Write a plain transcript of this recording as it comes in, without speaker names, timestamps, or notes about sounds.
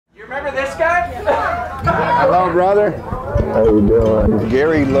remember this guy? Hello, brother. How you doing?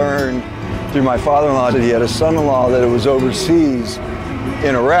 Gary learned through my father-in-law that he had a son-in-law that was overseas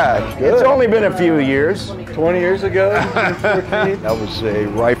in Iraq. Good. It's only been a few years. 20 years ago, I was a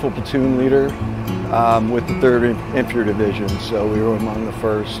rifle platoon leader with the 3rd Infantry Division, so we were among the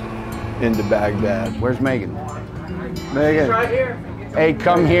first into Baghdad. Where's Megan? Megan. He's right here. Hey,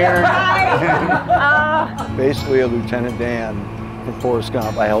 come here. Basically a Lieutenant Dan from Forrest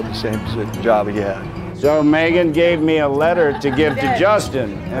Gump. I held the same job he had. So Megan gave me a letter to give to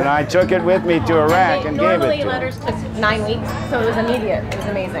Justin, and I took it with me to Iraq and gave it to Normally him. letters took 9 weeks, so it was immediate. It was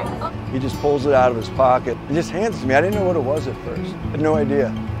amazing. He just pulls it out of his pocket and just hands it to me. I didn't know what it was at first. I had no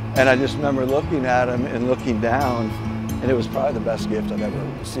idea. And I just remember looking at him and looking down, and it was probably the best gift I've ever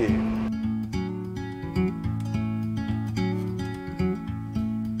received.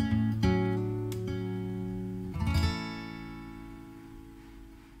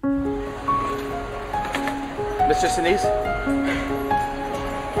 Mr. Sinise?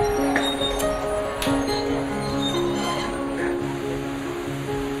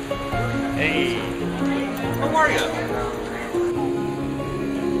 Hey, how are you?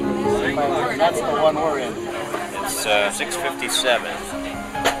 That's the one we're in. It's 6:57.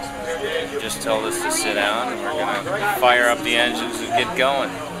 Just told us to sit down, and we're gonna fire up the engines and get going.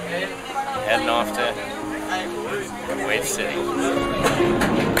 Heading off to Kuwait City.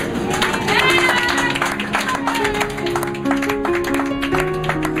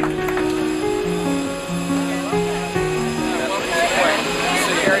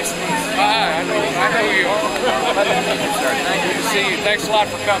 Gary Sinise. Hi, I know you. Nice to see you. Thanks a lot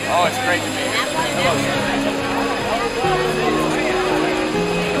for coming. Oh, it's great to meet you. Hello, sir.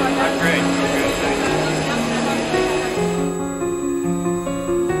 I'm great.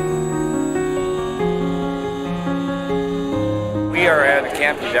 We are at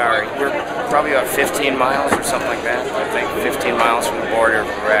Camp Udari. We're probably about 15 miles or something like that. I think 15 miles from the border of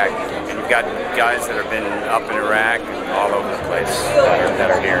Iraq. And you've got guys that have been up in Iraq and all over the place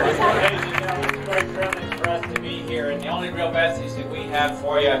that are here. It's very privileged for us to be here, and the only real message that we have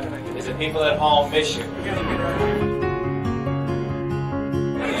for you is the people at home miss you.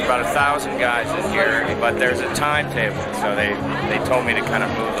 There's about 1,000 guys in here, but there's a timetable, so they told me to kind of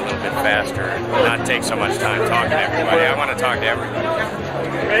move a little bit faster and not take so much time talking to everybody. I want to talk to everybody.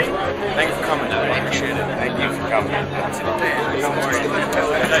 Ready? Thank you for coming today. I appreciate it. Thank you for coming.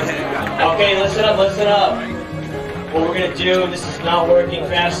 Okay, listen up, listen up. What we're going to do, this is not working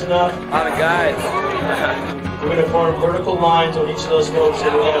fast enough. On the guys. We're going to form vertical lines on each of those folks,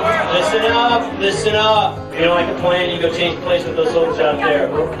 and we're going to listen up, listen up. If you don't like the plan, you go change place with those folks out there.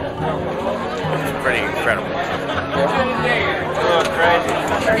 It's pretty incredible. Oh, crazy.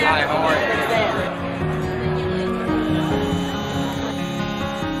 Hi, how are you?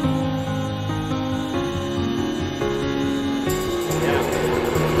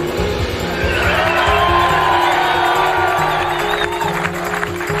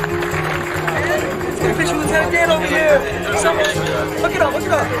 Lieutenant Dan over here. Someone, look it up, look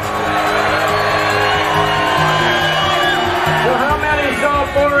it up. So how many saw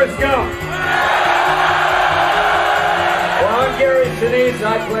Forrest Gump? Well, I'm Gary Sinise. I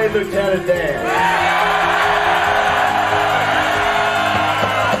play Lieutenant Dan.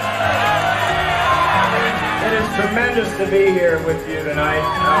 It is tremendous to be here with you tonight.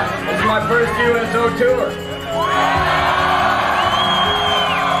 This is my first USO tour.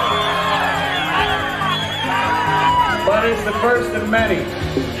 But it's the first of many.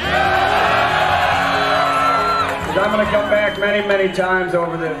 Because I'm going to come back many, many times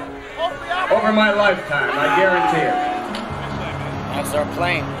over my lifetime, I guarantee it. That's our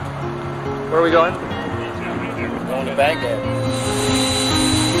plane. Where are we going? We're going to Baghdad.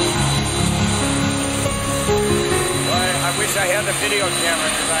 Well, I wish I had the video camera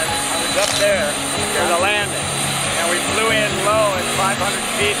because I was up there for the landing. And we flew in low at 500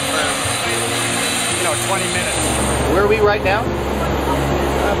 feet for 20 minutes. Where are we right now?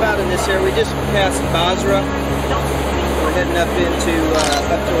 About in this area. We just passed Basra. We're heading up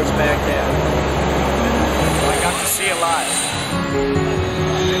towards Baghdad. So I got to see it live.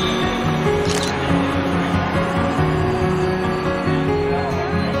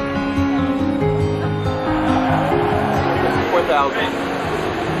 4,000.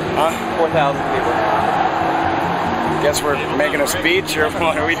 Huh? 4,000 people. Guess we're making a speech, or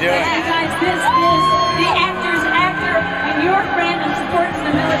what are we doing? Yeah, guys, this is the actor's actor, and your friend who supports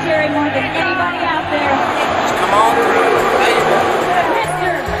the military more than anybody out there. Come on through.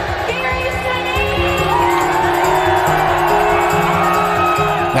 Mr. Gary Sinise!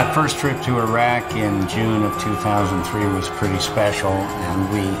 Now first trip to Iraq in June of 2003 was pretty special,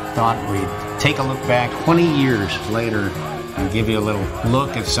 and we thought we'd take a look back 20 years later and give you a little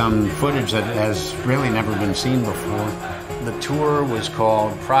look at some footage that has really never been seen before. The tour was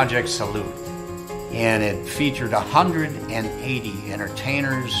called Project Salute, and it featured 180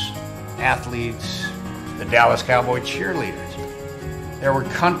 entertainers, athletes, the Dallas Cowboy cheerleaders. There were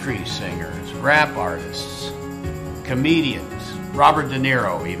country singers, rap artists, comedians. Robert De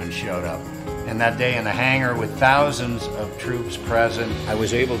Niro even showed up. And that day in the hangar with thousands of troops present, I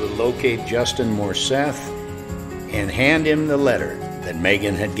was able to locate Justin Morseth and hand him the letter that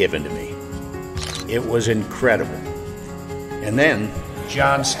Megan had given to me. It was incredible. And then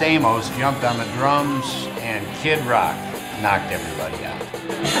John Stamos jumped on the drums and Kid Rock knocked everybody out.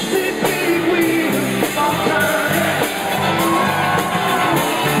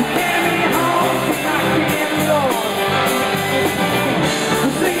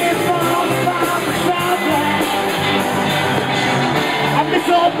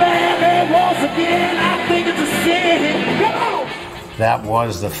 That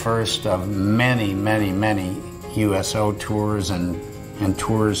was the first of many, many, many USO tours and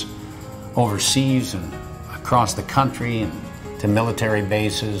tours overseas and across the country and to military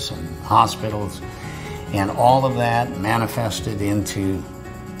bases and hospitals. And all of that manifested into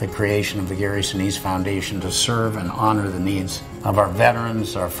the creation of the Gary Sinise Foundation to serve and honor the needs of our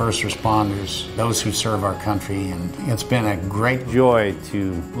veterans, our first responders, those who serve our country. And it's been a great joy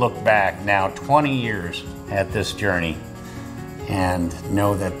to look back now 20 years at this journey and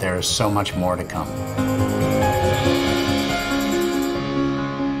know that there's so much more to come.